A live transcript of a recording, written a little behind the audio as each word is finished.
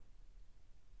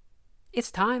It's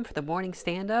time for the morning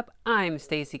stand up. I'm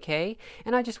Stacy K,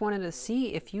 and I just wanted to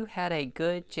see if you had a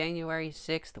good January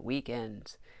 6th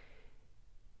weekend.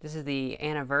 This is the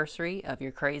anniversary of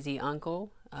your crazy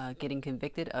uncle getting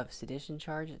convicted of sedition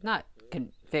charges. Not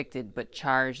convicted, but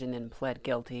charged and then pled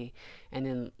guilty and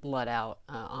then let out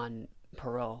on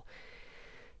parole.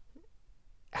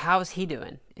 How's he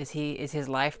doing? Is his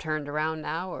life turned around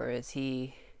now, or has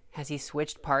he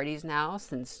switched parties now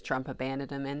since Trump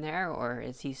abandoned him in there, or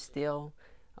is he still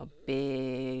a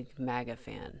big MAGA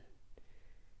fan?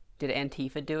 Did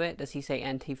Antifa do it? Does he say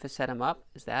Antifa set him up?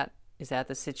 Is that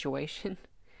the situation?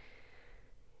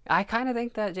 I kind of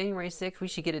think that January 6th we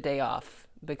should get a day off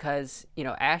because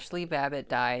Ashley Babbitt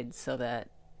died so that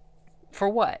for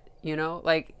what?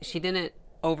 Like she didn't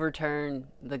overturn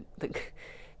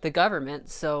the government,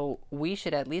 so we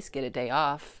should at least get a day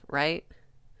off, right?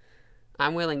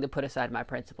 I'm willing to put aside my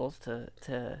principles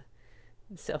to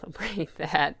celebrate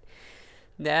that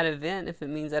event if it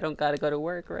means I don't got to go to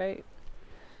work, right?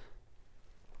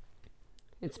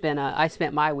 I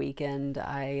spent my weekend.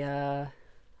 I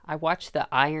watched the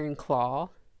Iron Claw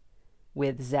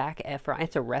with Zac Efron.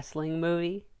 It's a wrestling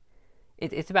movie.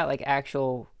 It's about like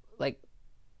actual like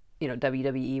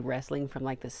WWE wrestling from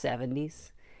like the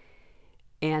 70s.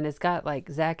 And it's got like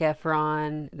Zac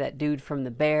Efron, that dude from The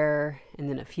Bear, and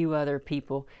then a few other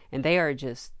people, and they are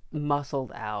just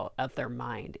muscled out of their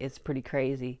mind. It's pretty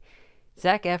crazy.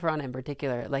 Zac Efron in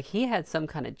particular, like he had some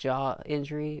kind of jaw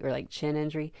injury or like chin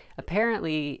injury.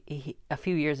 Apparently, a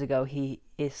few years ago, he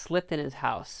slipped in his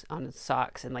house on his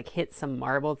socks and like hit some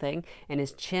marble thing, and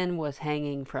his chin was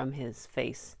hanging from his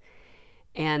face.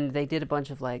 And they did a bunch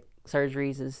of like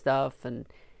surgeries and stuff, and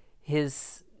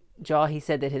his jaw, he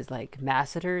said that his like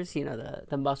masseters,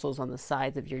 the muscles on the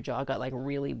sides of your jaw got like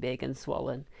really big and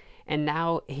swollen. And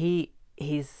now he's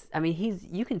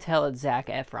you can tell it's Zac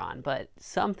Efron, but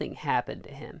something happened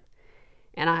to him.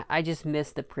 And I just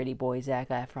miss the pretty boy Zac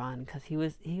Efron because he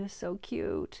was so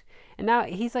cute. And now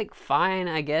he's like fine,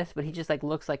 I guess, but he just like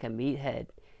looks like a meathead.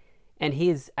 And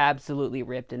he is absolutely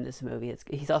ripped in this movie.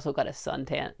 He's also got a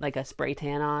suntan, like a spray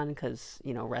tan on, because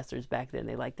wrestlers back then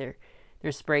they like their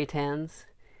spray tans.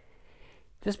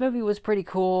 This movie was pretty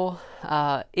cool.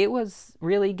 It was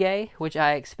really gay, which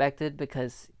I expected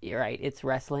because you're right, it's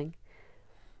wrestling.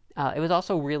 It was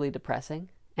also really depressing,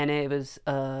 and it was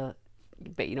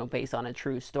based on a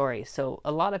true story. So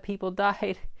a lot of people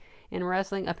died in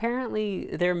wrestling. Apparently,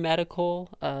 their medical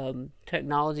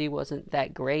technology wasn't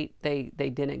that great. They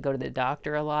didn't go to the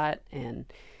doctor a lot, and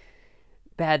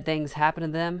bad things happened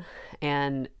to them.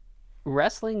 And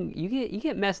wrestling, you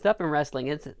get messed up in wrestling.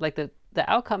 It's like the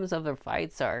outcomes of the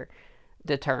fights are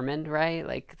determined, right?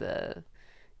 Like the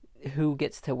who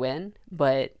gets to win,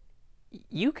 but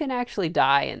you can actually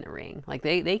die in the ring. Like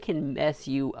they can mess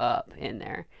you up in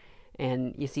there.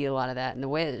 And you see a lot of that. And the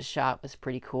way it was shot was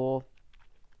pretty cool.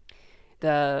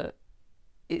 The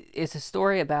it's a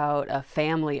story about a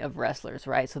family of wrestlers,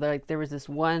 right? So there was this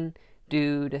one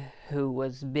dude who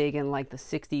was big in like the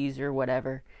 60s or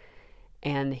whatever,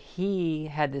 and he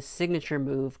had this signature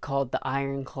move called the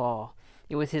Iron Claw.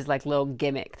 It was his like little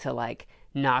gimmick to like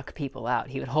knock people out.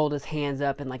 He would hold his hands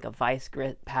up in like a vice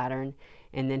grip pattern,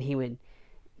 and then he would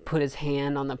put his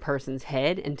hand on the person's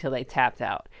head until they tapped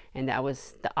out, and that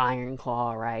was the Iron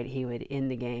Claw, right? He would end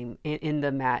the game, in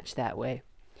the match that way.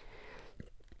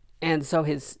 And so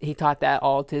he taught that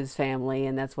all to his family,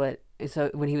 and that's what.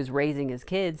 So when he was raising his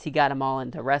kids, he got them all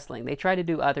into wrestling. They tried to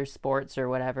do other sports or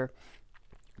whatever,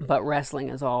 but wrestling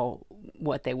is all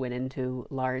what they went into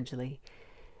largely.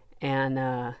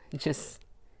 And just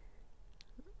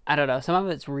I don't know. Some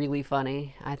of it's really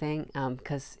funny, I think,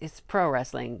 because it's pro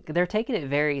wrestling. They're taking it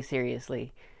very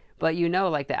seriously, but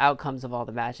like the outcomes of all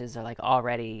the matches are like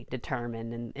already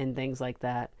determined and things like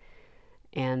that.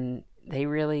 And they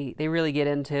really get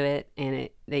into it, and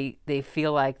they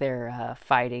feel like they're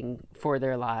fighting for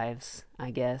their lives,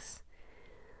 I guess.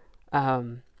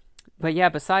 Um, but yeah,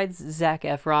 besides Zac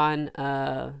Efron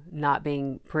not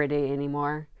being pretty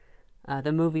anymore,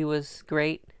 the movie was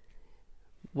great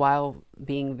while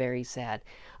being very sad.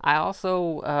 I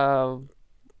also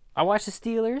I watched the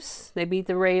Steelers. They beat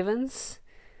the Ravens.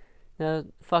 The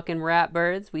fucking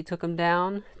Ratbirds. We took them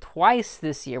down twice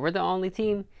this year. We're the only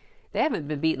team. They haven't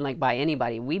been beaten like by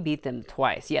anybody. We beat them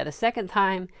twice. Yeah, the second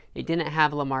time they didn't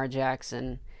have Lamar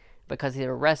Jackson because they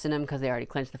were resting him because they already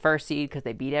clinched the first seed because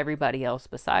they beat everybody else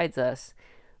besides us.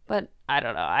 But I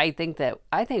don't know. I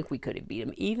think we could have beat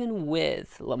him even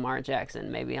with Lamar Jackson.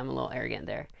 Maybe I'm a little arrogant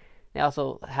there. They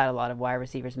also had a lot of wide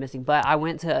receivers missing. But I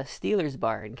went to a Steelers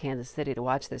bar in Kansas City to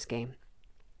watch this game.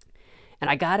 And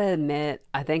I gotta admit,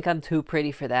 I think I'm too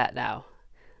pretty for that now.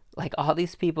 Like all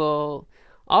these people,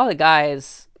 all the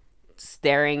guys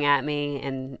staring at me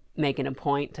and making a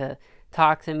point to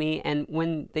talk to me. And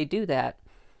when they do that,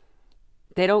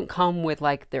 they don't come with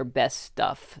like their best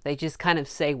stuff. They just kind of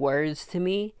say words to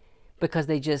me because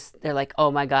they're like,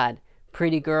 oh my God,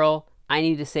 pretty girl, I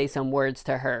need to say some words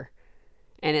to her.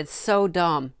 And it's so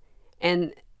dumb.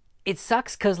 And it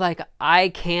sucks because like I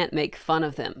can't make fun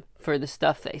of them for the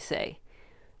stuff they say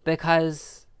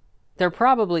because they're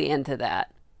probably into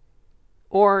that.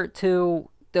 Or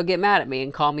they'll get mad at me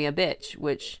and call me a bitch,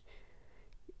 which,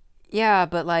 yeah,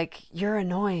 but like, you're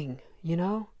annoying, you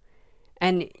know?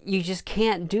 And you just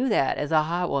can't do that as a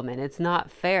hot woman. It's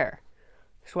not fair.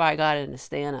 That's why I got into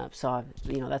stand up. So,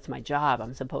 that's my job.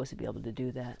 I'm supposed to be able to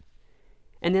do that.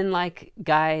 And then, like,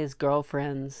 guys,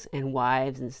 girlfriends, and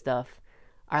wives and stuff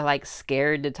are like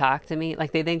scared to talk to me.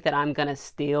 Like, they think that I'm going to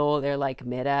steal their like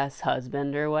mid ass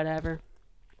husband or whatever.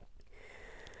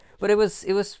 But it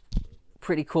was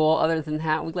pretty cool. Other than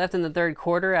that, we left in the third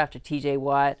quarter after TJ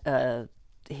Watt,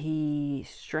 he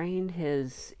strained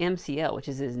his MCL, which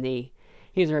is his knee.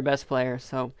 He's our best player.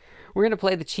 So we're going to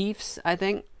play the Chiefs, I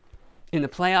think, in the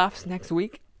playoffs next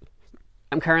week.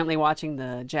 I'm currently watching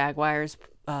the Jaguars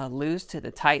lose to the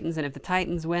Titans. And if the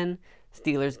Titans win,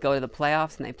 Steelers go to the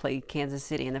playoffs and they play Kansas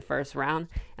City in the first round.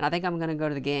 And I think I'm going to go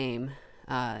to the game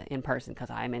in person because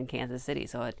I'm in Kansas City.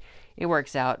 So it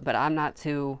works out. But I'm not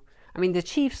too... I mean, the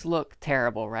Chiefs look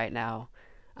terrible right now.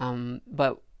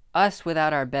 But us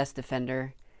without our best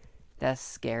defender... That's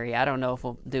scary. I don't know if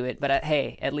we'll do it. But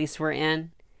hey, at least we're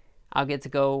in. I'll get to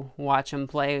go watch them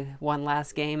play one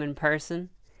last game in person.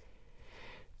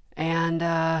 And,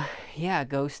 yeah,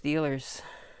 go Steelers.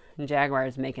 And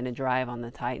Jaguars making a drive on the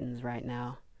Titans right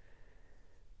now.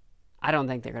 I don't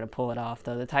think they're going to pull it off,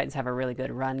 though. The Titans have a really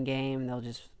good run game. They'll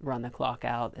just run the clock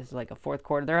out. It's like a fourth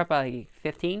quarter. They're up by like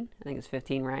 15. I think it's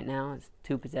 15 right now. It's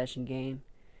a 2-possession game.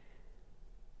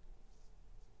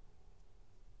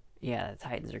 Yeah, the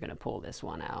Titans are going to pull this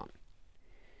one out.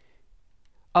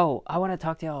 Oh, I want to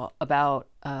talk to y'all about...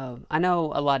 I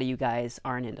know a lot of you guys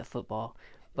aren't into football,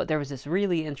 but there was this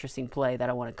really interesting play that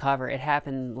I want to cover. It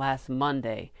happened last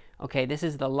Monday. Okay, this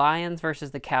is the Lions versus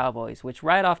the Cowboys, which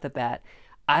right off the bat,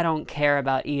 I don't care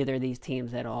about either of these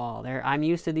teams at all. I'm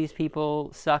used to these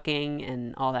people sucking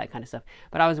and all that kind of stuff.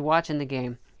 But I was watching the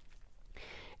game,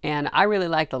 and I really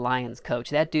like the Lions coach.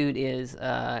 That dude is,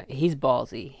 he's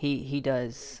ballsy. He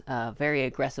does very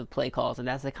aggressive play calls, and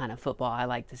that's the kind of football I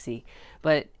like to see.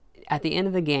 But at the end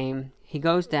of the game, he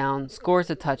goes down, scores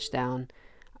a touchdown.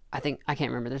 I can't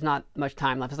remember. There's not much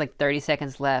time left. It's like 30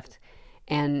 seconds left.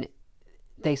 And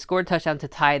they scored a touchdown to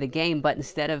tie the game, but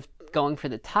instead of going for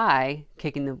the tie,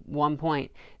 kicking the 1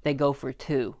 point, they go for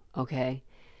 2, okay?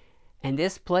 And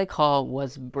this play call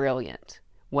was brilliant.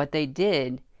 What they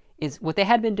did is what they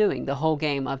had been doing the whole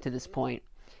game up to this point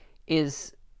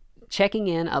is checking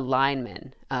in a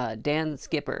lineman, Dan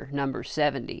Skipper, number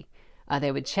 70.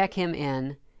 They would check him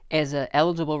in as an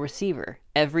eligible receiver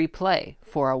every play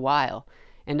for a while.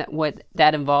 And what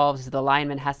that involves is the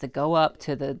lineman has to go up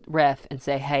to the ref and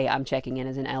say, hey, I'm checking in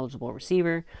as an eligible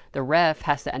receiver. The ref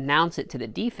has to announce it to the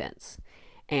defense.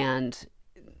 And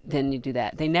then you do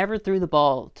that. They never threw the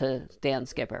ball to Dan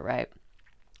Skipper, right?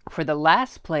 For the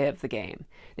last play of the game,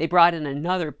 they brought in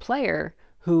another player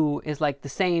who is like the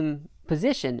same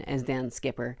position as Dan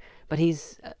Skipper, but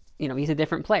he's a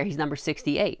different player. He's number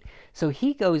 68. So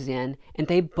he goes in and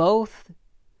Dan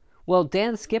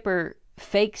Skipper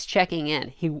fakes checking in.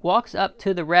 He walks up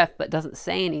to the ref but doesn't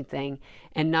say anything,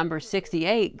 and number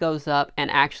 68 goes up and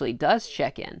actually does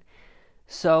check in.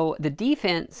 So the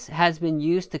defense has been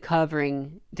used to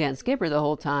covering Dan Skipper the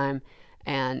whole time,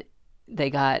 and they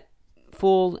got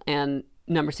fooled, and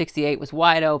number 68 was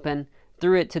wide open,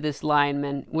 threw it to this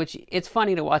lineman, which it's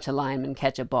funny to watch a lineman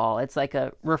catch a ball. It's like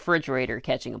a refrigerator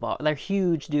catching a ball. They're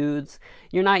huge dudes.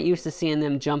 You're not used to seeing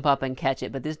them jump up and catch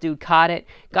it, but this dude caught it,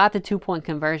 got the 2-point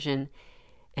conversion,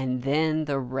 and then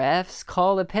the refs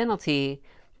called a penalty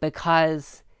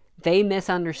because they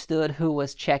misunderstood who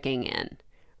was checking in.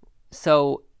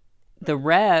 So the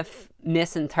ref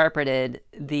misinterpreted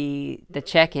the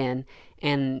check-in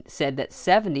and said that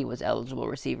 70 was eligible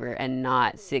receiver and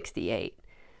not 68.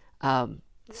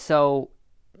 So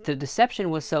the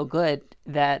deception was so good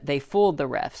that they fooled the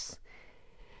refs,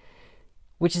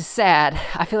 which is sad.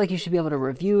 I feel like you should be able to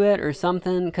review it or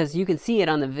something, because you can see it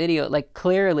on the video. Like,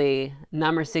 clearly,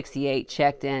 number 68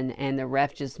 checked in, and the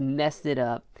ref just messed it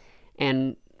up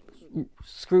and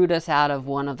screwed us out of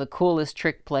one of the coolest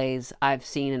trick plays I've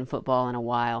seen in football in a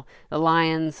while. The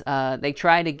Lions, they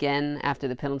tried again after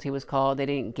the penalty was called. They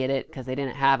didn't get it because they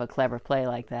didn't have a clever play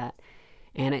like that.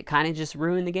 And it kind of just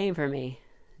ruined the game for me.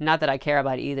 Not that I care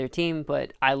about either team,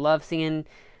 but I love seeing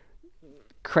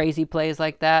crazy plays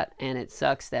like that, and it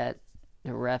sucks that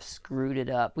the refs screwed it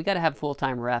up. We got to have full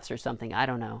time refs or something. I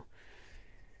don't know.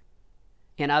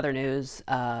 In other news,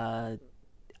 I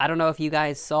don't know if you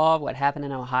guys saw what happened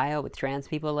in Ohio with trans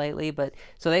people lately, but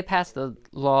so they passed the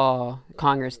law,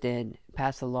 Congress did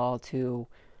pass the law to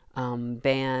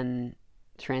ban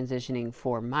transitioning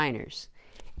for minors.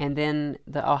 And then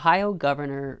the Ohio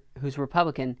governor, who's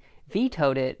Republican,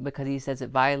 vetoed it because he says it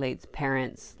violates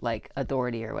parents' like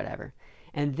authority or whatever.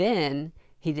 And then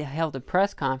he held a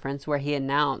press conference where he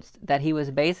announced that he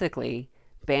was basically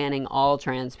banning all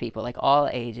trans people, like all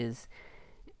ages.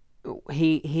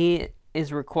 He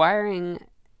is requiring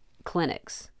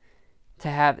clinics to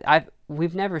have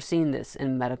we've never seen this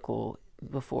in medical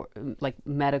before, like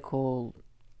medical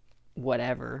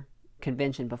whatever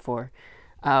convention before.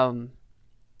 um,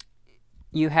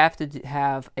 you have to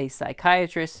have a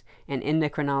psychiatrist, an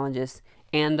endocrinologist,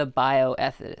 and a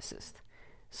bioethicist.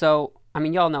 So, I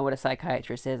mean, y'all know what a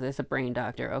psychiatrist is. It's a brain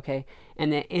doctor, okay?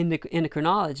 And the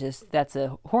endocrinologist, that's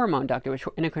a hormone doctor, which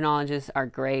endocrinologists are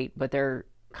great, but they're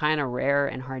kind of rare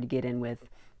and hard to get in with.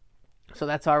 So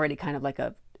that's already kind of like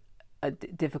a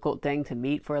difficult thing to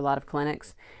meet for a lot of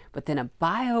clinics. But then a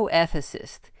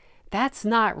bioethicist, that's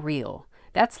not real.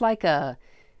 That's like a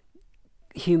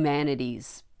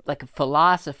humanities, like a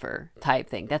philosopher type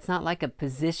thing. That's not like a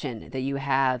position that you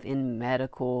have in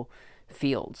medical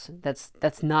fields.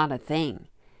 That's not a thing.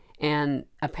 And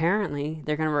apparently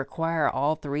they're going to require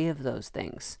all three of those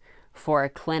things for a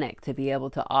clinic to be able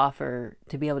to offer,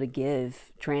 to be able to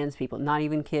give trans people, not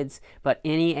even kids, but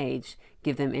any age,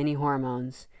 give them any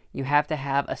hormones. You have to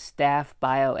have a staff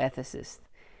bioethicist.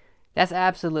 That's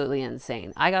absolutely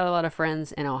insane. I got a lot of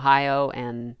friends in Ohio,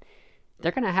 and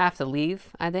they're gonna have to leave.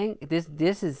 I think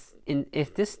this is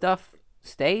if this stuff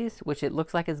stays, which it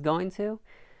looks like it's going to,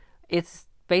 it's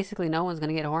basically no one's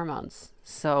gonna get hormones.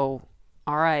 So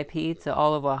R.I.P. to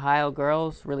all of Ohio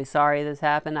girls. Really sorry this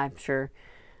happened. I'm sure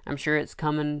it's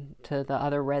coming to the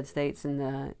other red states in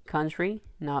the country.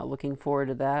 Not looking forward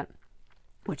to that,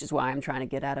 which is why I'm trying to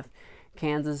get out of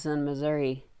Kansas and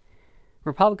Missouri.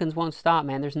 Republicans won't stop,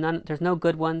 man. There's no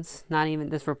good ones. Not even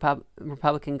this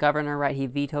Republican governor, right? He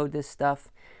vetoed this stuff,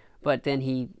 but then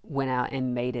he went out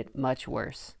and made it much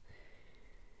worse.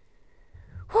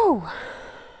 Whew.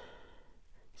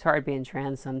 It's hard being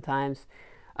trans sometimes.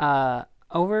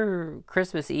 Over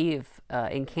Christmas Eve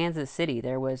in Kansas City,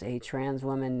 there was a trans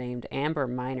woman named Amber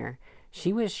Miner.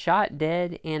 She was shot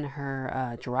dead in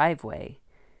her driveway.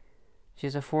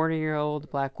 She's a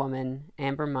 40-year-old black woman,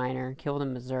 Amber Miner, killed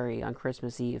in Missouri on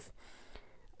Christmas Eve.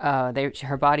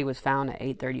 Her body was found at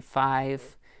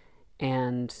 8:35,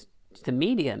 and the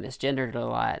media misgendered it a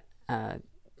lot,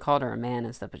 called her a man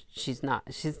and stuff, but she's not.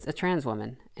 She's a trans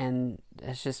woman, and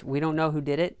it's just, we don't know who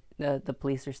did it. The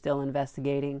police are still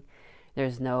investigating.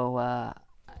 There's no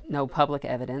public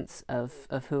evidence of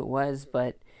who it was,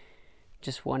 but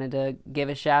just wanted to give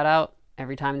a shout out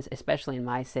every time, especially in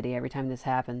my city, every time this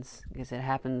happens, because it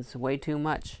happens way too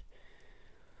much.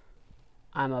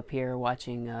 I'm up here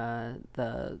watching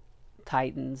the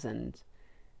Titans and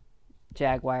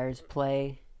Jaguars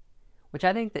play, which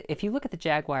I think that if you look at the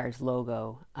Jaguars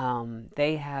logo,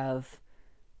 they have,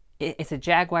 it's a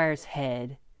Jaguar's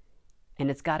head, and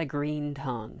it's got a green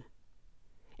tongue.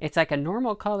 It's like a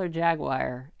normal color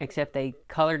jaguar, except they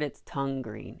colored its tongue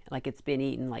green, like it's been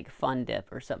eaten like Fun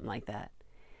Dip or something like that.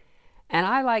 And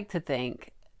I like to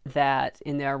think that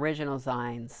in the original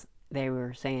designs, they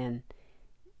were saying,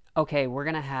 okay, we're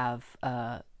going to have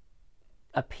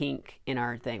a pink in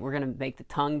our thing. We're going to make the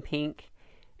tongue pink.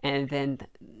 And then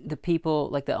the people,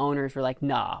 like the owners, were like,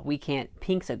 nah, we can't.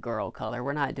 Pink's a girl color.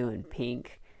 We're not doing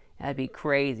pink. That'd be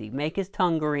crazy. Make his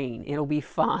tongue green. It'll be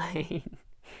fine.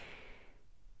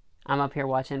 I'm up here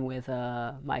watching with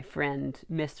my friend,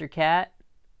 Mr. Cat.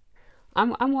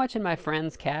 I'm watching my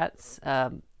friend's cats.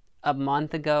 A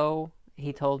month ago,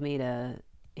 he told me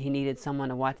he needed someone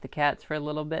to watch the cats for a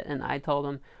little bit, and I told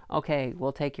him, okay,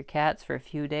 we'll take your cats for a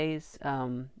few days,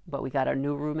 but we got our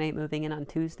new roommate moving in on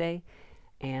Tuesday,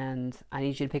 and I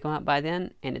need you to pick them up by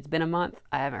then. And it's been a month.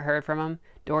 I haven't heard from him.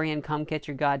 Dorian, come get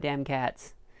your goddamn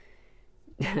cats.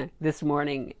 This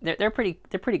morning, they're pretty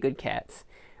good cats.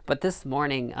 But this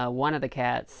morning, one of the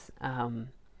cats,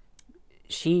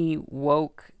 she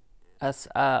woke us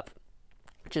up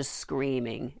just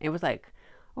screaming. It was like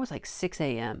 6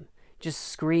 a.m. Just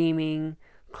screaming,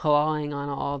 clawing on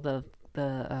all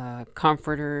the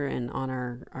comforter and on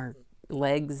our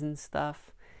legs and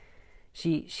stuff.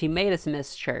 She made us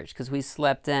miss church because we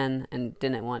slept in and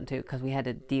didn't want to, because we had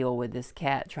to deal with this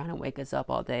cat trying to wake us up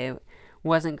all day.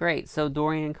 wasn't great. So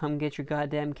Dorian, come get your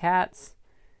goddamn cats.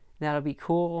 That'll be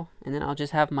cool. And then I'll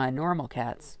just have my normal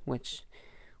cats, which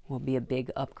will be a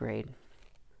big upgrade.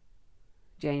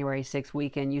 January 6th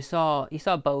weekend, you saw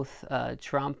both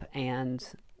Trump and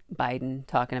Biden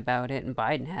talking about it, and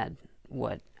Biden had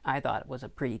what I thought was a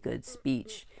pretty good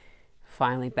speech.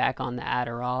 Finally back on the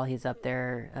Adderall, he's up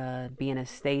there being a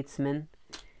statesman.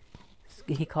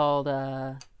 He called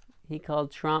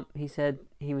Trump. He said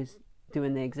he was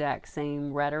doing the exact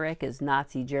same rhetoric as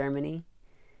Nazi Germany,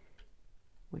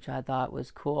 which I thought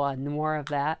was cool. I had more of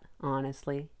that,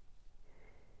 honestly.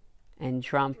 And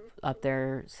Trump up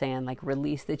there saying, like,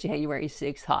 release the January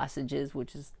 6th hostages,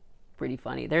 which is pretty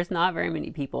funny. There's not very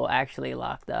many people actually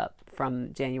locked up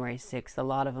from January 6th. A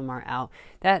lot of them are out.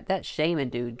 That Shaman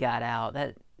dude got out.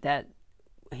 That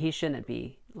he shouldn't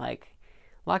be. Like,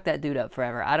 lock that dude up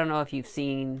forever. I don't know if you've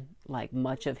seen, like,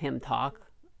 much of him talk.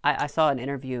 I saw an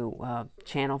interview,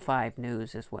 Channel 5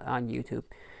 News is on YouTube,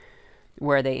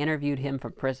 where they interviewed him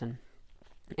from prison.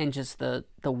 And just the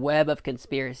web of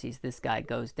conspiracies this guy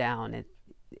goes down.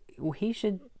 He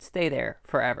should stay there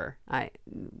forever. I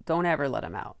don't ever let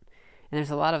him out. And there's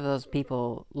a lot of those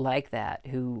people like that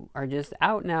who are just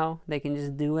out now. They can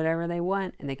just do whatever they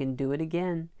want, and they can do it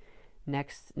again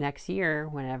next year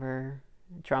whenever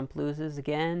Trump loses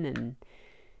again and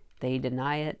they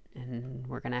deny it, and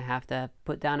we're gonna have to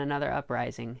put down another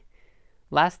uprising.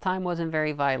 Last time wasn't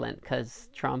very violent because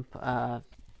Trump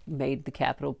made the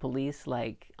Capitol Police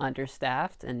like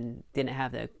understaffed and didn't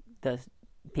have the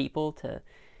people to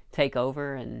take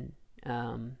over and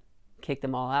kick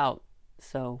them all out.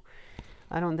 So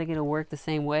I don't think it'll work the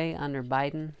same way under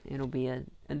Biden. It'll be a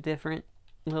different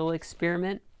little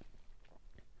experiment.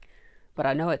 But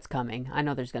I know it's coming. I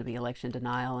know there's going to be election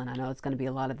denial, and I know it's going to be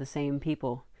a lot of the same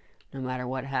people no matter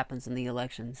what happens in the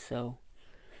elections. So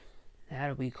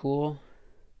that'll be cool.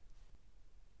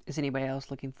 Is anybody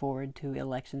else looking forward to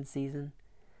election season?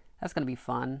 That's going to be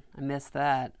fun. I miss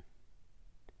that.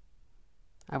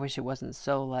 I wish it wasn't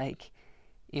so like,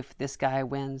 if this guy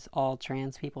wins, all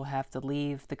trans people have to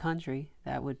leave the country.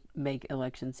 That would make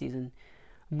election season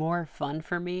more fun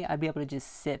for me. I'd be able to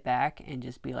just sit back and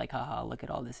just be like, haha, look at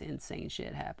all this insane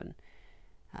shit happen.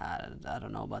 I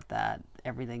don't know about that.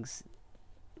 Everything's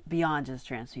beyond just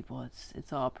trans people.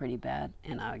 It's all pretty bad.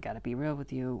 And I gotta be real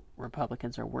with you,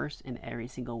 Republicans are worse in every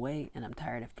single way, and I'm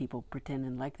tired of people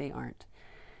pretending like they aren't.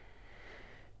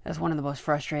 That's one of the most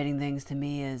frustrating things to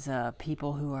me is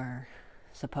people who are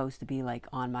supposed to be like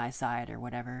on my side or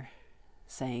whatever,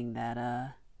 saying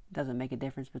that doesn't make a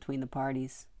difference between the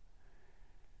parties,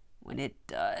 when it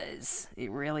does.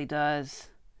 It really does.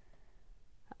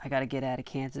 I gotta get out of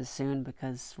Kansas soon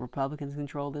because Republicans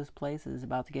control this place and it's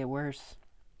about to get worse.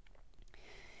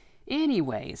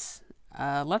 Anyways,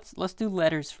 let's do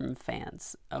letters from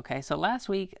fans. Okay, so last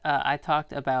week I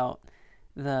talked about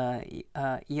the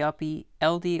yuppie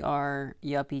LDR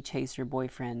yuppie chaser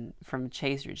boyfriend from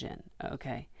Chasergen.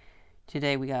 Okay,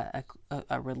 today we got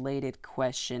a related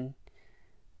question.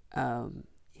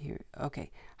 Here,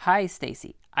 okay. Hi,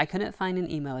 Stacy. I couldn't find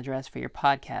an email address for your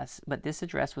podcast, but this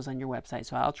address was on your website,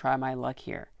 so I'll try my luck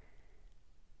here.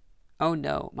 Oh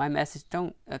no, my message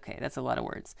don't. Okay, that's a lot of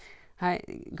words. Hi,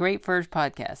 great first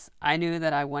podcast. I knew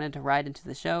that I wanted to write into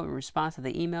the show in response to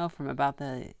the email from about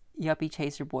the yuppie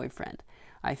chaser boyfriend.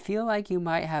 I feel like you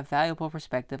might have valuable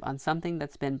perspective on something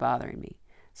that's been bothering me.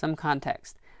 Some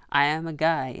context. I am a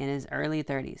guy in his early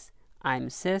 30s. I'm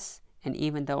cis, and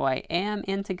even though I am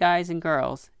into guys and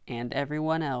girls, and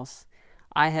everyone else,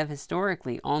 I have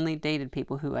historically only dated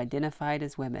people who identified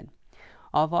as women.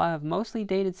 Although I have mostly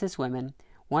dated cis women,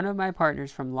 one of my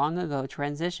partners from long ago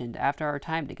transitioned after our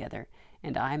time together,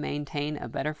 and I maintain a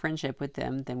better friendship with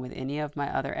them than with any of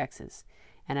my other exes.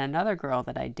 And another girl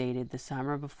that I dated the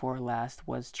summer before last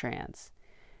was trans.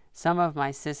 Some of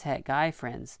my cishet guy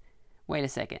friends... Wait a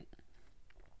second.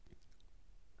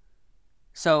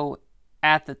 So,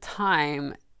 at the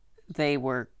time, they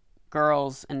were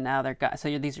girls and now they're guys.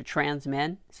 So these are trans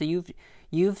men? So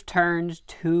you've turned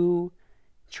two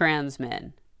trans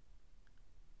men.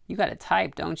 You got a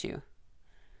type, don't you?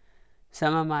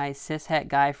 Some of my cishet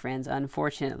guy friends,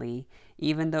 unfortunately,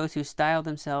 even those who style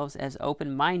themselves as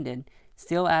open-minded,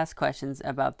 still ask questions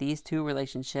about these two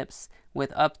relationships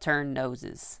with upturned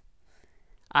noses.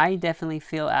 I definitely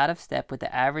feel out of step with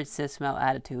the average cis male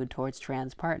attitude towards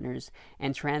trans partners,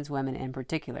 and trans women in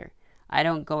particular. I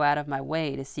don't go out of my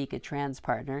way to seek a trans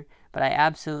partner, but I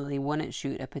absolutely wouldn't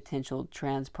shoot a potential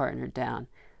trans partner down.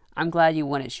 I'm glad you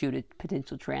wouldn't shoot a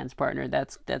potential trans partner.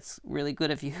 That's really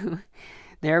good of you.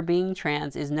 Their being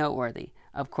trans is noteworthy.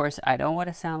 Of course, I don't want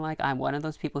to sound like I'm one of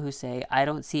those people who say I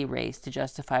don't see race to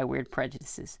justify weird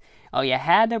prejudices. Oh, you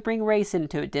had to bring race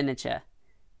into it, didn't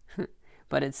you?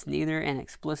 But it's neither an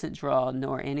explicit draw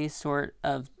nor any sort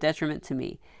of detriment to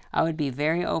me. I would be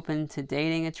very open to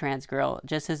dating a trans girl,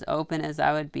 just as open as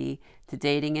I would be to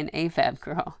dating an AFAB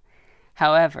girl.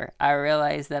 However, I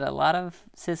realize that a lot of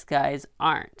cis guys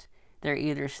aren't. They're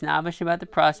either snobbish about the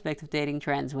prospect of dating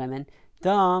trans women,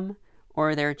 dumb,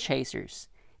 or they're chasers.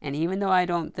 And even though I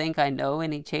don't think I know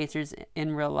any chasers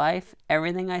in real life,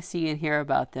 everything I see and hear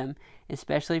about them,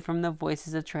 especially from the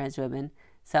voices of trans women,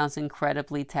 sounds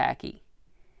incredibly tacky.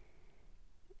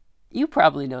 You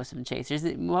probably know some chasers.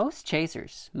 Most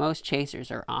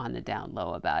chasers are on the down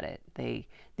low about it.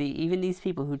 Even these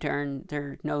people who turn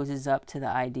their noses up to the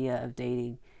idea of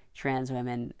dating trans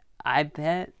women, I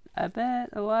bet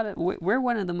a lot of we're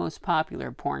one of the most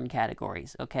popular porn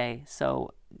categories. Okay,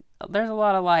 so there's a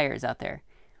lot of liars out there.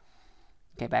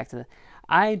 Okay, back to the.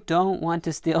 I don't want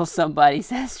to steal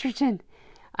somebody's estrogen.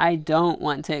 I don't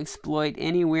want to exploit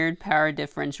any weird power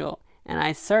differential, and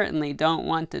I certainly don't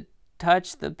want to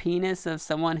touch the penis of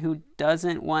someone who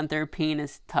doesn't want their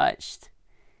penis touched.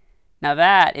 Now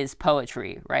that is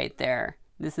poetry right there.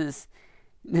 This is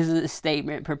a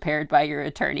statement prepared by your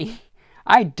attorney.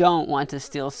 I don't want to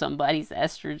steal somebody's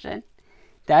estrogen.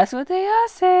 That's what they all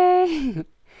say.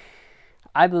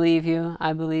 I believe you.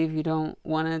 I believe you don't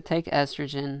want to take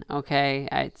estrogen, okay?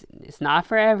 It's not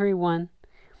for everyone.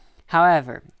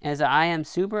 However, as I am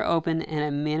super open and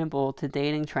amenable to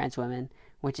dating trans women,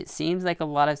 which it seems like a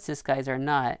lot of cis guys are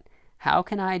not, how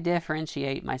can I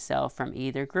differentiate myself from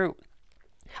either group?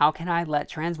 How can I let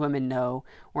trans women know,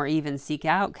 or even seek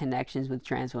out connections with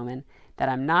trans women, that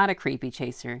I'm not a creepy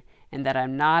chaser and that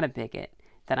I'm not a bigot,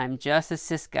 that I'm just a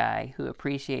cis guy who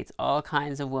appreciates all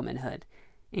kinds of womanhood,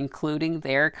 including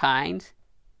their kind?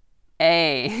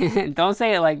 Hey, don't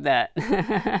say it like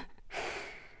that.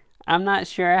 I'm not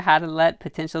sure how to let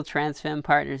potential trans femme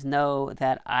partners know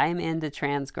that I'm into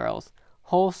trans girls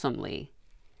wholesomely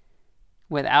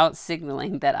without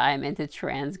signaling that I'm into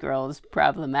trans girls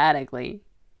problematically.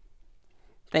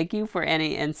 Thank you for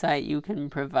any insight you can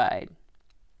provide.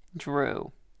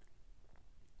 Drew.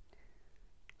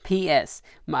 P.S.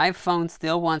 My phone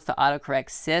still wants to autocorrect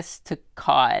cis to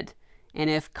COD. And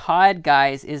if COD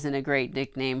guys isn't a great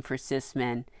nickname for cis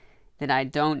men, then I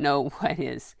don't know what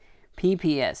is.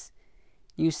 P.P.S.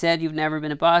 You said you've never been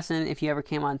to Boston. If you ever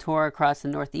came on tour across the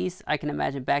Northeast, I can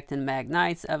imagine back to the Mag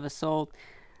Nights. I've sold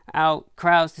out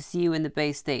crowds to see you in the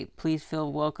Bay State. Please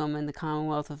feel welcome in the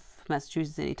Commonwealth of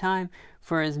Massachusetts anytime.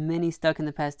 For as many stuck in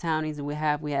the past townies that we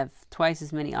have twice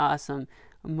as many awesome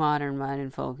modern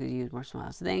folk who use more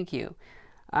smiles. Thank you.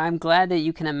 I'm glad that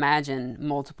you can imagine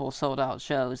multiple sold out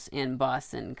shows in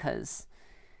Boston, because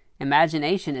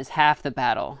imagination is half the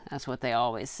battle. That's what they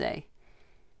always say.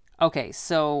 Okay,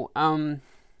 so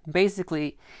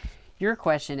basically your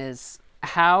question is,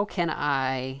 how can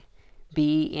I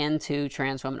be into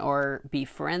trans women or be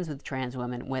friends with trans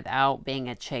women without being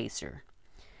a chaser?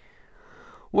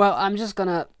 Well, I'm just going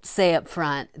to say up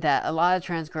front that a lot of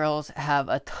trans girls have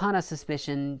a ton of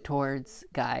suspicion towards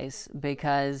guys,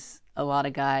 because a lot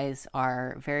of guys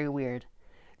are very weird.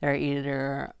 They're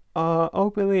either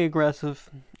openly aggressive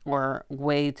or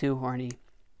way too horny.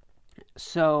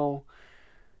 So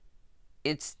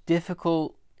it's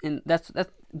difficult, and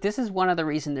this is one of the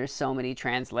reasons there's so many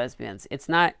trans lesbians. It's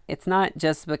not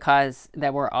just because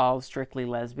that we're all strictly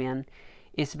lesbian.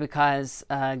 It's because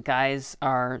guys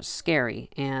are scary,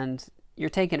 and you're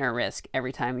taking a risk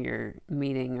every time you're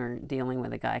meeting or dealing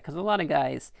with a guy, because a lot of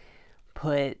guys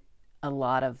put a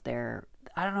lot of their,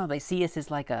 I don't know, they see us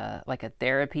as like a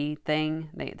therapy thing.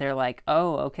 They're like,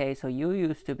 oh, okay, so you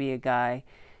used to be a guy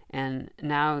and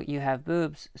now you have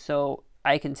boobs, so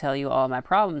I can tell you all my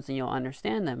problems and you'll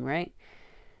understand them, right?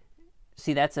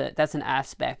 See, that's an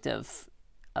aspect of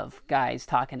guys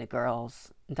talking to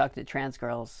trans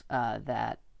girls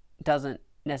that doesn't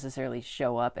necessarily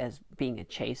show up as being a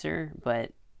chaser,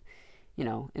 but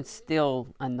it's still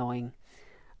annoying.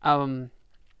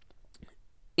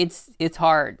 It's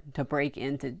hard to break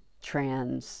into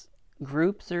trans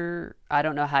groups, or I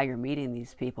don't know how you're meeting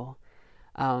these people.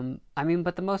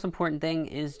 But the most important thing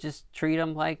is just treat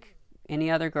them like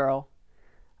any other girl.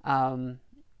 Don't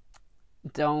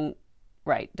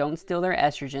steal their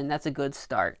estrogen. That's a good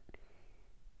start,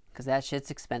 because that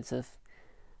shit's expensive.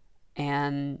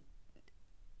 And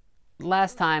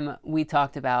last time we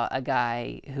talked about a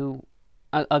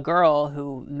girl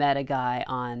who met a guy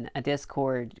on a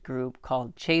Discord group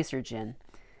called Chasergen,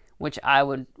 which I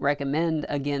would recommend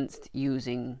against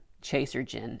using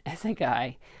Chasergen as a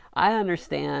guy. I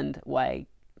understand why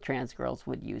trans girls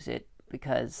would use it,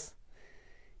 because,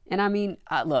 and I mean,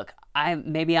 look,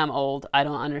 maybe I'm old. I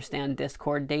don't understand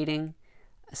Discord dating.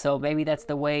 So maybe that's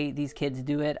the way these kids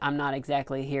do it. I'm not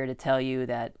exactly here to tell you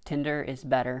that Tinder is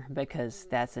better, because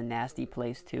that's a nasty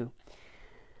place too.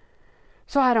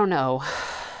 So I don't know.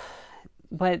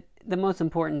 But the most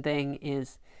important thing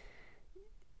is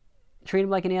treat them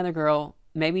like any other girl.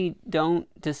 Maybe don't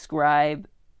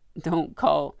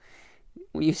call,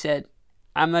 you said,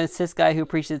 I'm a cis guy who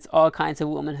appreciates all kinds of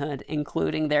womanhood,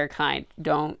 including their kind.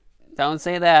 Don't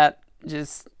say that.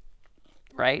 Just,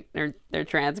 right? They're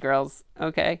trans girls,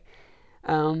 okay?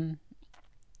 And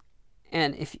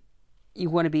if you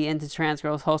want to be into trans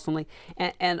girls wholesomely,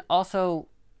 and also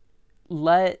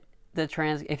let the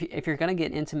trans, if you're gonna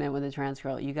get intimate with a trans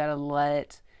girl, you gotta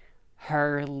let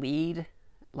her lead,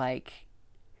 like,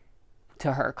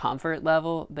 to her comfort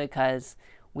level, because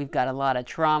we've got a lot of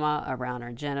trauma around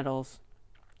our genitals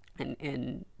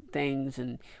and things,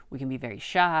 and we can be very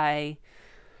shy.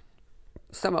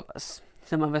 Some of us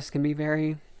can be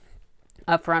very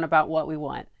upfront about what we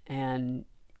want, and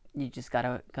you just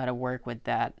gotta work with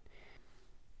that.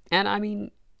 And I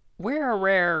mean, we're a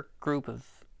rare group of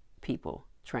people,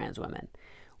 trans women.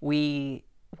 We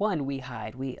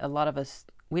hide. A lot of us,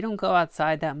 we don't go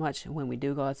outside that much. When we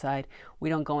do go outside, we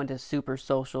don't go into super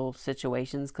social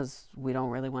situations because we don't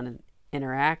really want to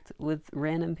interact with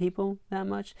random people that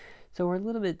much. So we're a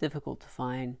little bit difficult to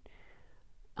find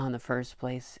on the first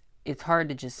place. It's hard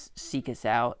to just seek us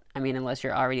out. I mean, unless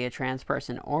you're already a trans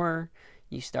person or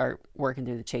you start working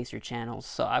through the chaser channels.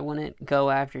 So I wouldn't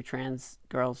go after trans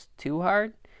girls too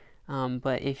hard.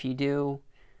 But if you do,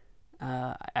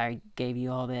 I gave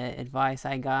you all the advice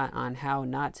I got on how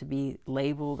not to be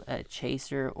labeled a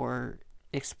chaser or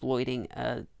exploiting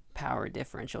a power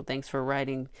differential. Thanks for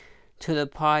writing to the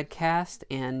podcast.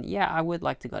 And yeah, I would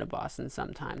like to go to Boston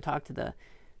sometime. Talk to the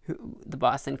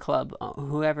Boston club,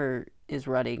 whoever is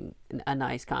running a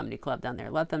nice comedy club down there.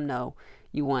 Let them know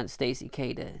you want Stacy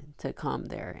K to come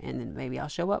there, and then maybe I'll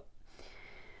show up.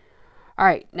 All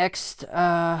right, next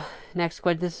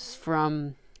question. This is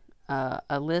from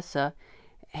Alyssa.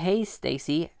 Hey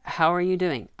Stacy, how are you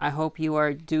doing? I hope you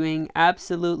are doing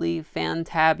absolutely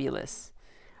fantabulous.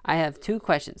 I have 2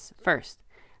 questions. First,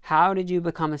 how did you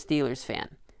become a Steelers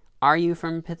fan? Are you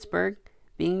from Pittsburgh?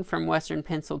 Being from Western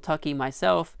Pennsylvania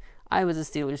myself, I was a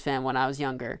Steelers fan when I was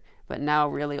younger, but now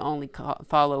really only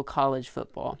follow college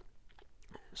football.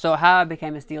 So how I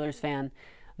became a Steelers fan,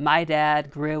 my dad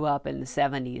grew up in the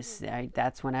 70s.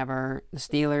 That's whenever the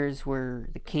Steelers were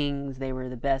the kings. They were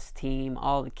the best team.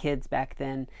 All the kids back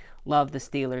then loved the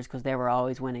Steelers because they were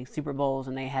always winning Super Bowls,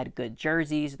 and they had good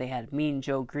jerseys. They had Mean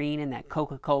Joe Green in that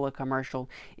Coca-Cola commercial.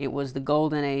 It was the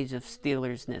golden age of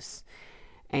Steelersness.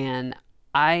 And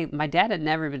my dad had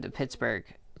never been to Pittsburgh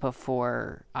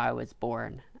before I was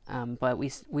born, but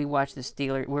we watched the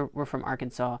Steelers. We're from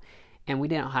Arkansas, and we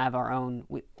didn't have our own.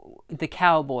 The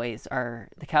Cowboys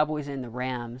and the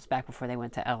Rams back before they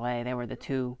went to LA. They were the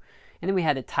two, and then we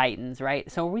had the Titans,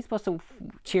 right? So are we supposed to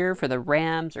cheer for the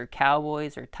Rams or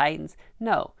Cowboys or Titans?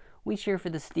 No, we cheer for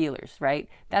the Steelers, right?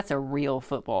 That's a real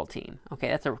football team. Okay,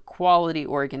 that's a quality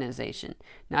organization,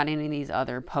 not any of these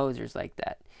other posers like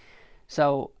that.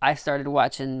 So I started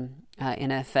watching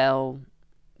NFL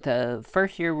the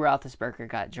first year Roethlisberger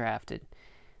got drafted.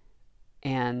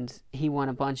 And he won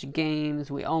a bunch of games.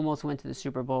 We almost went to the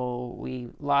Super Bowl. We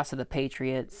lost to the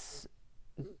Patriots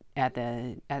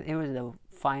it was the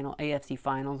final AFC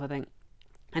Finals, I think.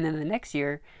 And then the next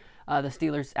year, the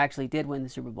Steelers actually did win the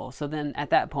Super Bowl. So then at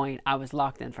that point, I was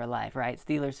locked in for life, right?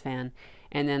 Steelers fan.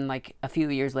 And then like a few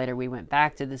years later, we went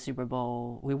back to the Super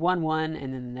Bowl. We won one,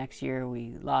 and then the next year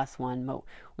we lost one. But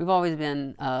we've always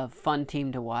been a fun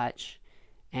team to watch,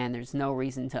 and there's no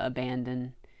reason to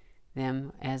abandon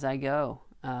them as I go.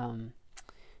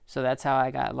 So that's how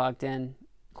I got locked in.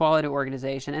 Quality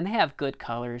organization, and they have good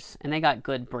colors, and they got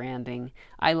good branding.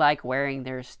 I like wearing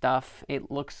their stuff. It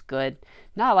looks good.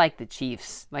 Not like the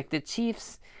Chiefs. Like the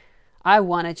Chiefs, I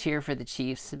want to cheer for the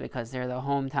Chiefs because they're the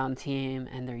hometown team,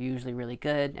 and they're usually really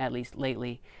good, at least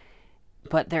lately.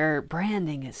 But their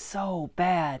branding is so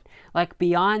bad. Like,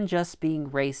 beyond just being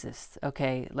racist,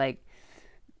 okay? Like,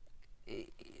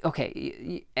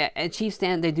 okay, at Chiefs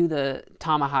stand, they do the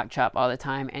tomahawk chop all the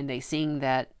time, and they sing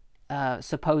that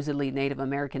supposedly Native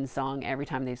American song every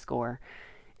time they score.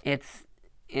 It's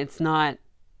not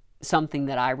something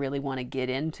that I really want to get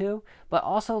into, but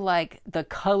also like the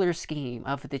color scheme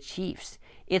of the Chiefs.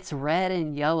 It's red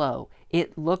and yellow.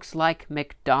 It looks like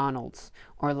McDonald's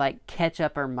or like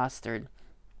ketchup or mustard.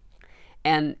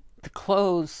 And the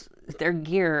clothes, their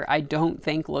gear, I don't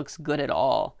think looks good at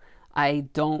all. I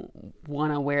don't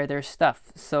want to wear their stuff.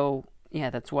 So Yeah,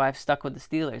 that's why I've stuck with the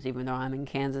Steelers, even though I'm in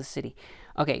Kansas City.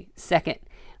 Okay, second.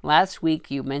 Last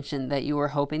week you mentioned that you were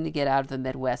hoping to get out of the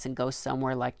Midwest and go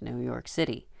somewhere like New York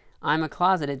City. I'm a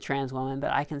closeted trans woman,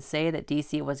 but I can say that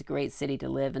DC was a great city to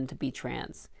live and to be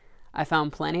trans. I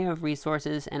found plenty of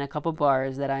resources and a couple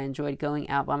bars that I enjoyed going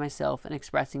out by myself and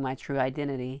expressing my true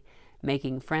identity,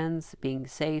 making friends, being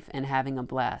safe, and having a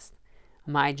blast.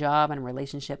 My job and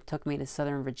relationship took me to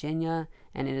Southern Virginia,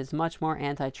 and it is much more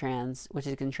anti trans, which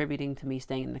is contributing to me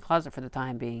staying in the closet for the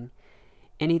time being.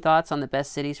 Any thoughts on the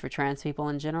best cities for trans people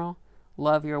in general?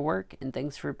 Love your work, and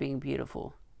thanks for being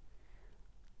beautiful.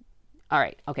 All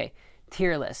right, okay.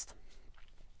 Tier list.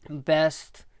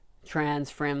 Best trans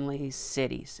friendly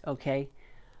cities, okay?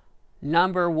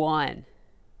 Number one.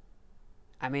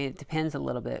 I mean, it depends a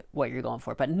little bit what you're going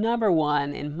for, but number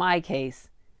one, in my case,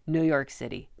 New York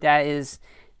City. That is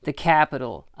the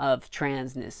capital of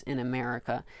transness in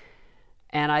America.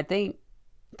 And I think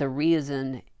the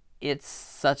reason it's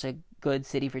such a good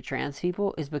city for trans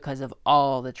people is because of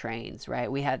all the trains,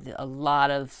 right? We have a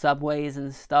lot of subways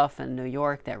and stuff in New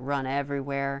York that run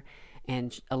everywhere.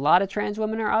 And a lot of trans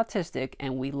women are autistic,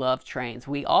 and we love trains.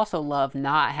 We also love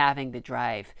not having to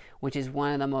drive, which is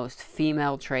one of the most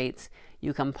female traits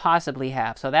you can possibly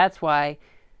have. So that's why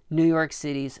New York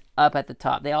City's up at the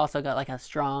top. They also got like a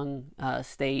strong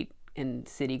state and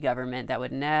city government that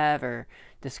would never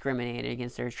discriminate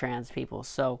against their trans people.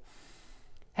 So,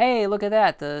 hey, look at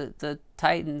that. The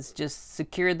Titans just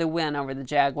secured the win over the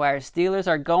Jaguars. Steelers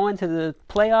are going to the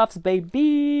playoffs,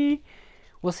 baby.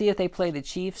 We'll see if they play the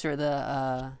Chiefs or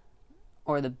the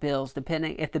Bills.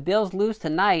 Depending, if the Bills lose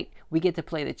tonight, we get to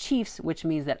play the Chiefs, which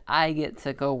means that I get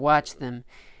to go watch them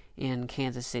in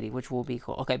Kansas City, which will be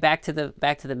cool. Okay, back to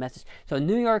the message. So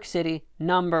New York City,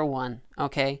 number one.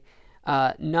 Okay,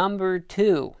 number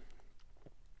two.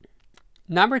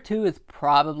 Number two is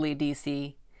probably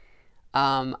DC.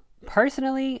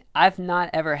 Personally, I've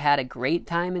not ever had a great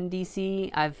time in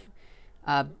DC. I've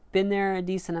been there a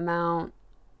decent amount.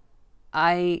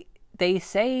 They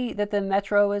say that the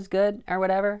metro is good or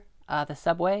whatever, the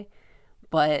subway,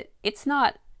 but it's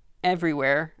not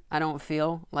everywhere. I don't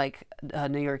feel like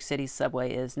New York City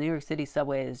subway is. New York City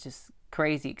subway is just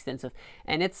crazy extensive,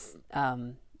 and it's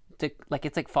it's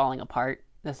like falling apart.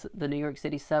 The New York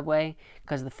City subway,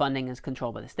 because the funding is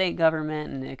controlled by the state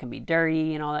government, and it can be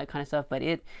dirty and all that kind of stuff. But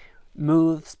it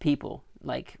moves people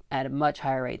like at a much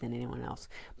higher rate than anyone else.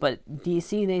 But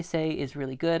DC, they say, is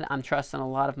really good. I'm trusting a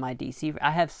lot of my DC. I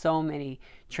have so many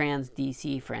trans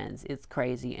DC friends. It's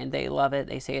crazy, and they love it.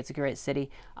 They say it's a great city.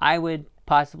 I would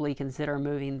possibly consider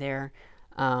moving there.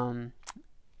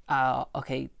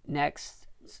 Okay, next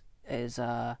is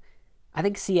I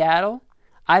think Seattle.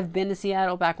 I've been to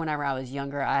Seattle back whenever I was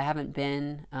younger. I haven't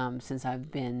been since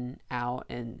I've been out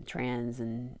and trans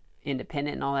and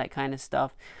independent and all that kind of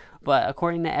stuff. But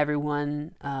according to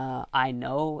everyone I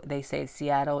know, they say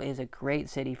Seattle is a great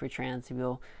city for trans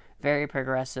people. Very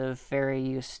progressive, very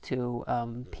used to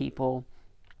people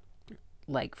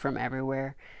like from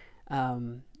everywhere.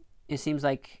 It seems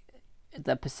like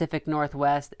the Pacific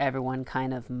Northwest, everyone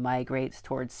kind of migrates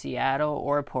towards Seattle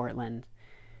or Portland.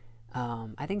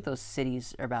 I think those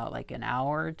cities are about like an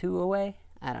hour or two away.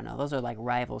 I don't know. Those are like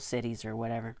rival cities or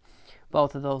whatever.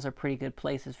 Both of those are pretty good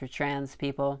places for trans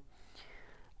people.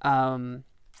 I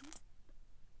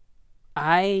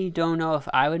don't know if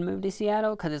I would move to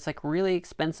Seattle because it's like really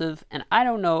expensive, and I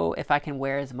don't know if I can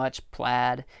wear as much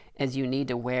plaid as you need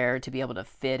to wear to be able to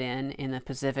fit in the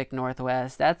Pacific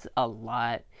Northwest. That's a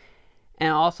lot.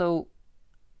 And also,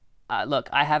 look,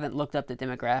 I haven't looked up the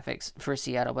demographics for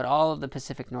Seattle, but all of the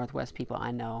Pacific Northwest people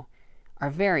I know are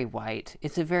very white.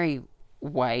 It's a very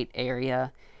white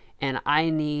area, and I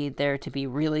need there to be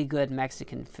really good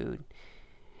Mexican food.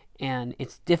 And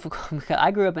it's difficult because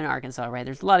I grew up in Arkansas, right?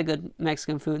 There's a lot of good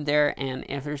Mexican food there, and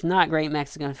if there's not great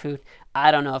Mexican food, I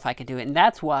don't know if I could do it. And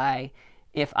that's why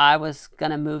if I was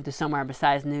going to move to somewhere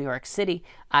besides New York City,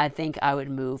 I think I would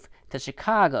move to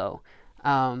Chicago.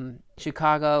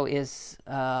 Chicago is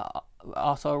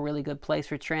also a really good place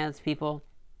for trans people.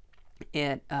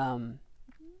 It's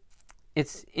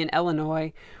in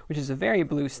Illinois, which is a very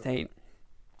blue state,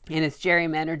 and it's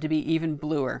gerrymandered to be even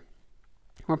bluer.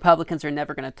 Republicans are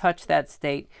never going to touch that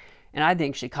state, and I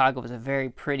think Chicago is a very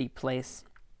pretty place.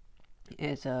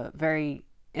 It's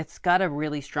got a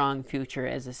really strong future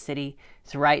as a city.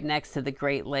 It's right next to the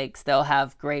Great Lakes. They'll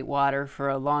have great water for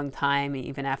a long time,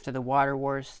 even after the water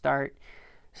wars start.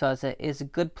 So it's a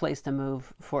good place to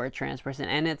move for a trans person,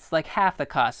 and it's like half the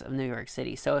cost of New York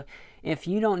City. So if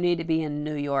you don't need to be in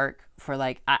New York for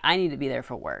like, I need to be there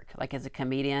for work. Like as a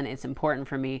comedian, it's important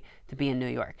for me to be in New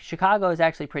York. Chicago is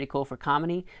actually pretty cool for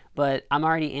comedy, but I'm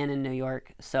already in New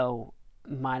York, so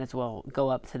might as well go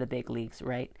up to the big leagues,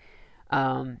 right?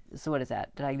 So what is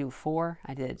that? Did I do four?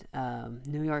 I did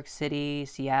New York City,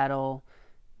 Seattle.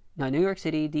 No, New York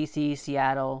City, DC,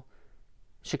 Seattle,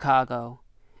 Chicago.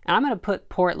 And I'm going to put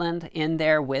Portland in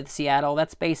there with Seattle.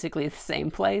 That's basically the same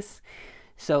place.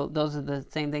 So those are the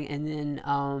same thing. And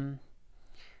then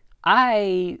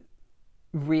I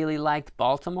really liked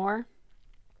Baltimore.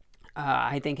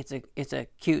 I think it's a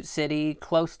cute city,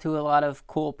 close to a lot of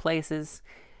cool places.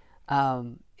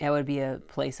 It would be a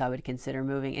place I would consider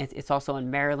moving. It's also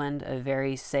in Maryland, a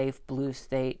very safe blue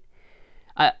state.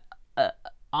 Uh,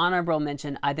 Honorable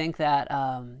mention, I think that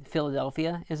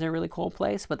Philadelphia is a really cool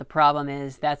place, but the problem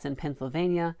is that's in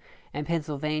Pennsylvania, and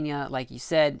Pennsylvania, like you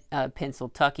said,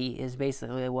 Pennsyltucky is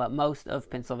basically what most of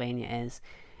Pennsylvania is,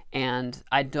 and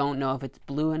I don't know if it's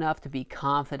blue enough to be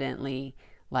confidently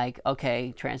like,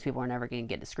 okay, trans people are never going to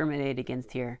get discriminated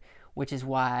against here, which is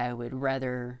why I would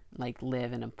rather like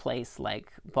live in a place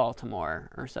like Baltimore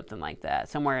or something like that,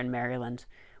 somewhere in Maryland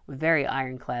with very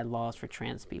ironclad laws for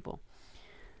trans people.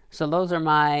 So those are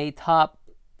my top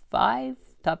five,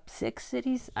 top six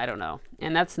cities. I don't know.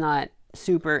 And that's not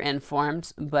super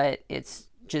informed, but it's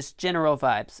just general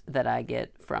vibes that I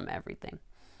get from everything.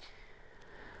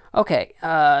 Okay,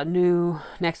 new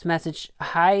next message.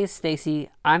 Hi, Stacy.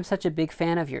 I'm such a big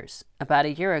fan of yours. About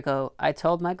a year ago, I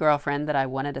told my girlfriend that I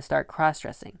wanted to start cross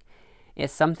dressing.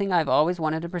 It's something I've always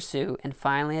wanted to pursue and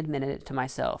finally admitted it to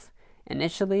myself.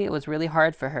 Initially, it was really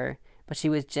hard for her, but she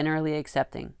was generally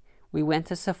accepting. We went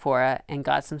to Sephora and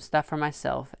got some stuff for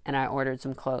myself, and I ordered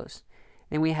some clothes.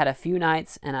 Then we had a few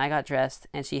nights, and I got dressed,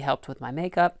 and she helped with my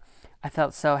makeup. I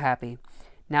felt so happy.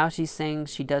 Now she's saying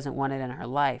she doesn't want it in her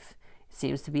life. It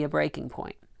seems to be a breaking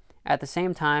point. At the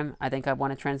same time, I think I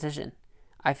want to transition.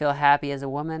 I feel happy as a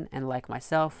woman and like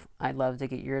myself. I'd love to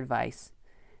get your advice.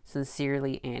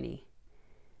 Sincerely, Annie.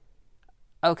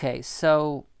 Okay,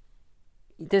 so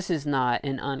this is not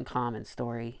an uncommon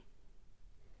story.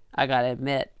 I gotta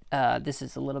admit, this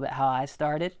is a little bit how I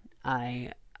started.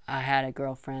 I had a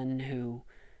girlfriend who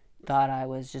thought I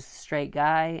was just a straight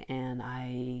guy, and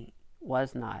I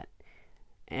was not.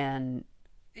 And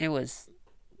it was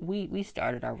we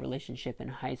started our relationship in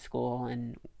high school,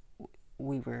 and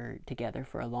we were together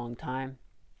for a long time.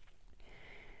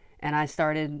 And I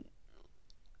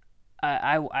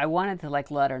wanted to like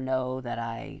let her know that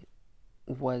I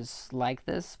was like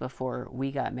this before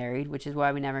we got married, which is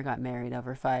why we never got married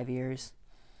over 5 years.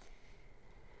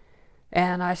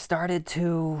 And I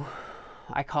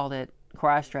called it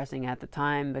cross dressing at the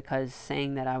time because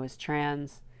saying that I was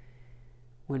trans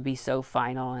would be so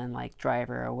final and like drive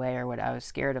her away or what. I was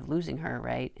scared of losing her,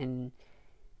 right? And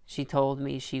she told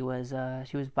me she was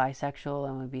bisexual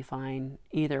and would be fine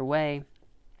either way.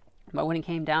 But when it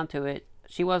came down to it,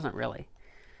 she wasn't really.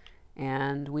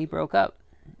 And we broke up.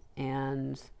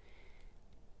 And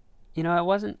it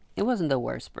wasn't the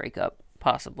worst breakup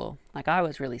possible. Like I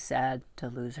was really sad to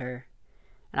lose her.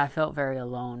 And I felt very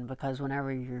alone because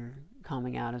whenever you're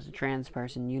coming out as a trans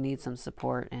person, you need some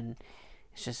support and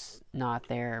it's just not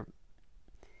there.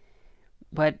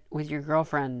 But with your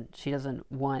girlfriend, she doesn't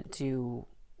want to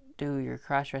do your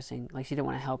cross dressing. Like she didn't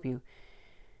want to help you.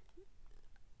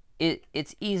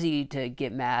 It's easy to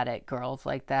get mad at girls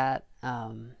like that,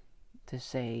 to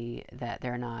say that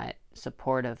they're not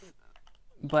supportive.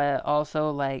 But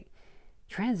also like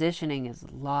transitioning is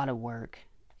a lot of work,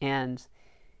 and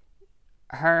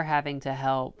her having to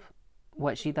help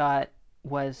what she thought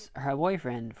was her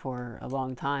boyfriend for a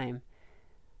long time,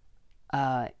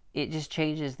 it just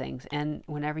changes things. And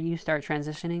whenever you start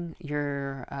transitioning,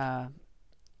 you're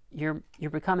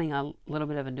becoming a little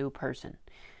bit of a new person.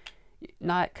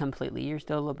 Not completely. You're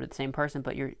still a little bit the same person,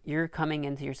 but you're coming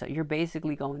into yourself. You're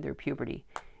basically going through puberty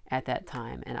at that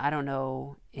time, and I don't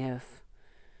know if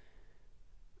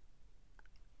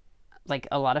like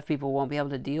a lot of people won't be able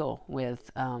to deal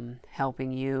with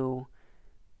helping you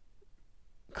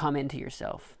come into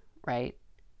yourself, right?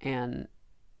 And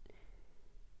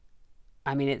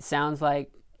I mean, it sounds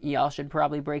like y'all should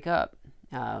probably break up.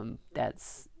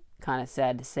 That's kind of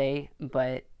sad to say,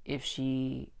 but if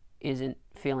she isn't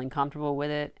feeling comfortable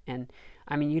with it, and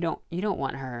I mean, you don't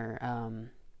want her.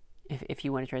 If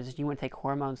you want to transition, you want to take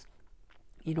hormones.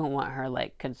 You don't want her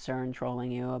like concern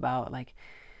trolling you about like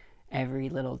every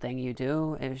little thing you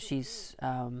do. If she's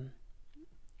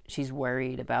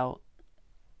worried about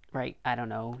right? I don't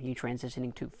know, you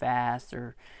transitioning too fast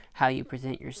or how you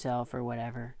present yourself or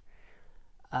whatever.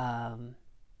 Um,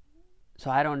 so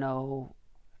I don't know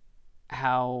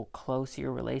how close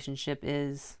your relationship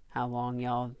is, how long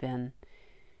y'all have been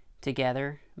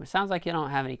together. It sounds like you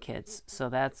don't have any kids, so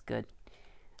that's good.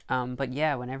 But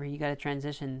yeah, whenever you gotta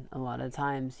transition, a lot of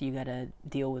times you gotta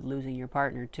deal with losing your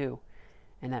partner too,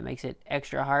 and that makes it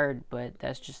extra hard. But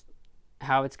that's just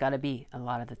how it's gotta be a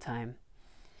lot of the time.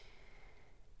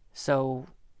 So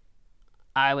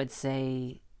I would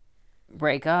say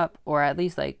break up, or at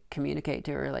least like communicate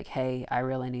to her, like, hey, I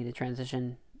really need to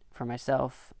transition for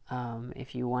myself.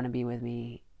 If you want to be with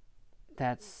me,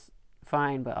 that's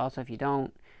fine. But also, if you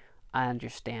don't, I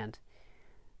understand.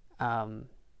 Um,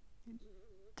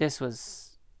 this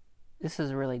was this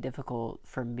was really difficult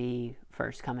for me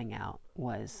first coming out,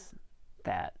 was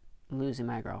that losing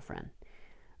my girlfriend.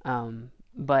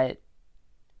 But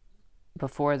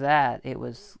before that, it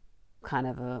was kind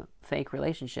of a fake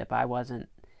relationship. I wasn't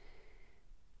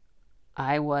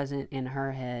in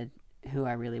her head who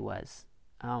I really was.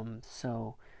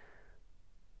 So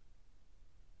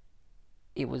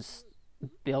it was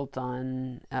built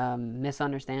on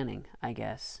misunderstanding, I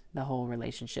guess, the whole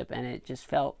relationship, and it just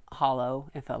felt hollow.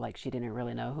 It felt like she didn't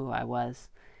really know who I was,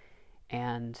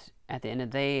 and at the end of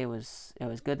the day, it was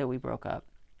good that we broke up,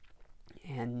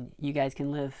 and you guys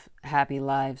can live happy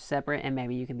lives separate, and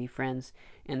maybe you can be friends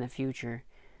in the future.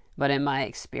 But in my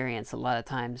experience, a lot of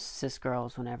times cis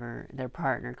girls, whenever their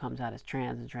partner comes out as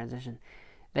trans and transition,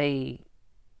 they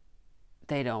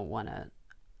they don't want to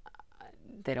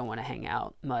they don't want to hang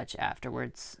out much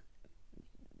afterwards.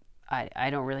 I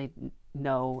don't really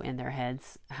know in their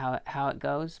heads how it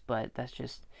goes, but that's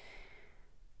just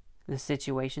the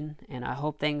situation. And I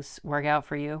hope things work out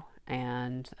for you.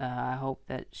 And I hope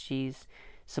that she's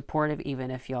supportive,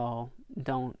 even if y'all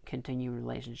don't continue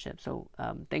relationships. So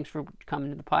thanks for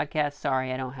coming to the podcast.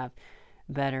 Sorry I don't have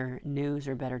better news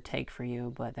or better take for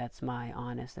you, but that's my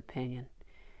honest opinion.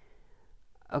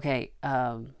 Okay,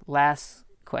 last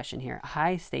question here.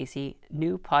 Hi, Stacy,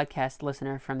 new podcast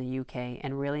listener from the UK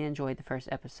and really enjoyed the first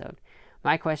episode.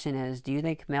 My question is, do you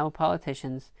think male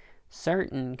politicians,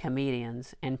 certain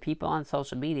comedians, and people on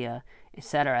social media,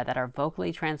 etc., that are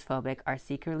vocally transphobic are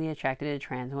secretly attracted to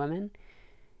trans women?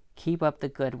 Keep up the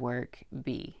good work,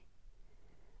 B.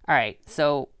 All right,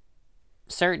 so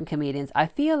certain comedians, I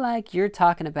feel like you're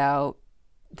talking about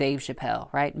Dave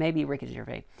Chappelle, right? Maybe Ricky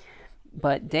Gervais.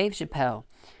 But Dave Chappelle,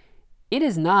 it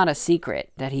is not a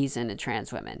secret that he's into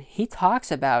trans women. He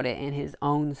talks about it in his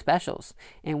own specials.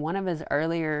 In one of his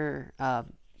earlier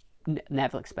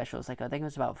Netflix specials, like I think it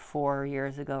was about 4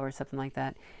 years ago or something like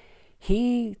that,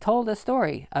 he told a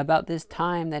story about this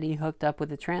time that he hooked up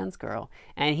with a trans girl.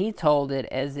 And he told it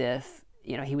as if,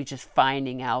 he was just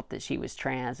finding out that she was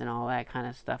trans and all that kind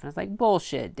of stuff. And it's like,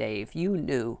 bullshit, Dave. You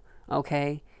knew,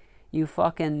 okay? You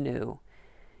fucking knew.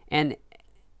 And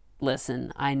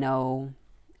listen, I know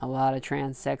a lot of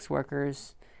trans sex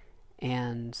workers,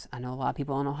 and I know a lot of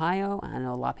people in Ohio, and I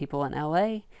know a lot of people in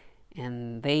LA,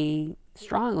 and they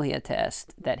strongly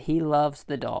attest that he loves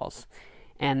the dolls.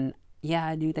 And yeah,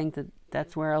 I do think that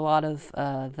that's where a lot of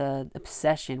the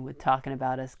obsession with talking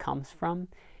about us comes from,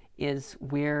 is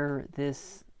we're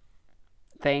this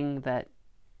thing that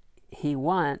he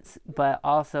wants, but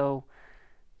also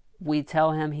we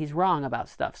tell him he's wrong about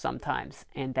stuff sometimes,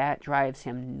 and that drives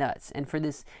him nuts. And for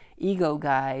this ego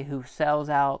guy who sells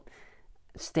out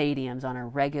stadiums on a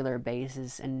regular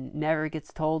basis and never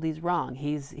gets told he's wrong,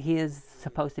 he is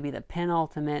supposed to be the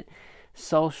penultimate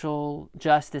social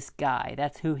justice guy.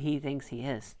 That's who he thinks he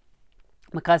is,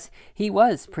 because he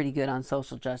was pretty good on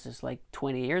social justice like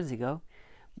 20 years ago,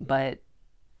 but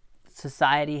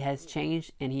society has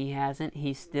changed and he hasn't.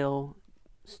 He's still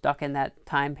stuck in that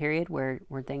time period where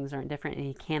things aren't different, and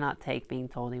he cannot take being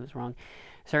told he was wrong.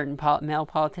 Certain male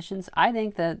politicians, I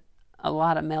think that a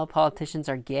lot of male politicians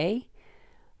are gay.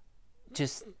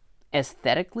 Just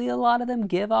aesthetically, a lot of them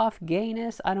give off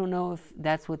gayness. I don't know if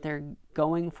that's what they're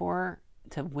going for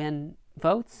to win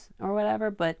votes or whatever,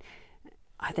 but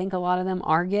I think a lot of them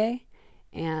are gay,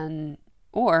 and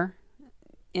or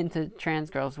into trans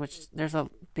girls, which there's a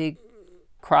big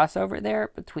crossover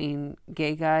there between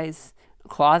gay guys,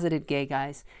 closeted gay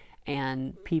guys,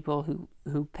 and people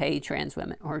who pay trans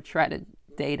women or try to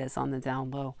date us on the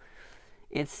down low.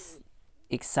 It's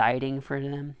exciting for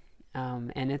them,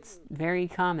 and it's very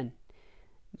common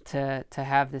to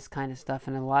have this kind of stuff.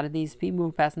 And a lot of these people who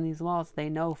are passing these laws, they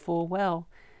know full well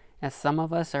that some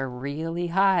of us are really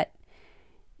hot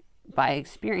by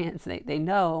experience. They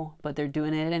know, but they're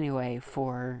doing it anyway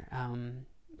for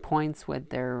points with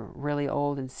their really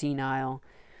old and senile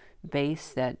base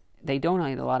that they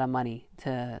donate a lot of money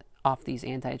to off these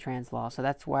anti-trans laws, so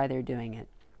that's why they're doing it.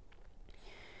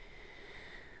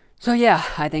 So yeah,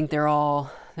 I think they're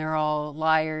all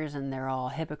liars, and they're all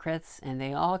hypocrites, and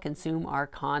they all consume our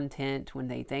content when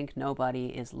they think nobody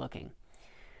is looking.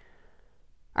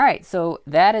 All right, so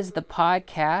that is the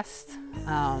podcast.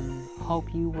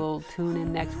 Hope you will tune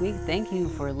in next week. Thank you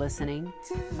for listening.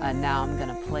 Now I'm going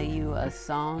to play you a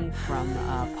song from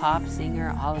pop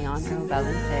singer Alejandro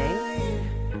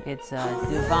Valente. It's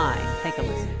Divine. Take a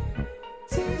listen.